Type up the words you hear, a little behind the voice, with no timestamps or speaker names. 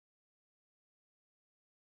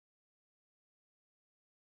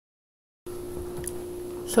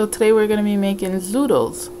So today we're going to be making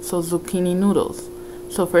zoodles, so zucchini noodles.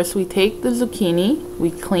 So first we take the zucchini, we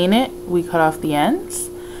clean it, we cut off the ends,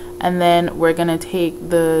 and then we're going to take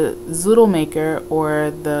the zoodle maker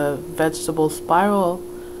or the vegetable spiral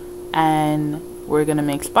and we're going to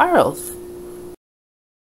make spirals.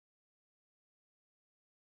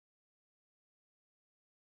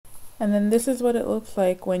 And then this is what it looks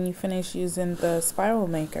like when you finish using the spiral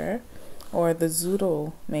maker or the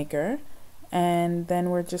zoodle maker. And then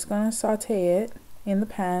we're just going to saute it in the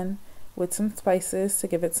pan with some spices to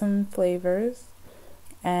give it some flavors,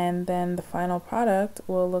 and then the final product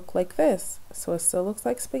will look like this. So it still looks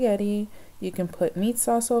like spaghetti. You can put meat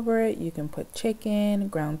sauce over it, you can put chicken,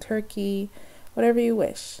 ground turkey, whatever you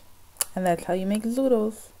wish, and that's how you make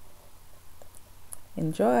zoodles.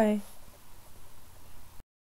 Enjoy!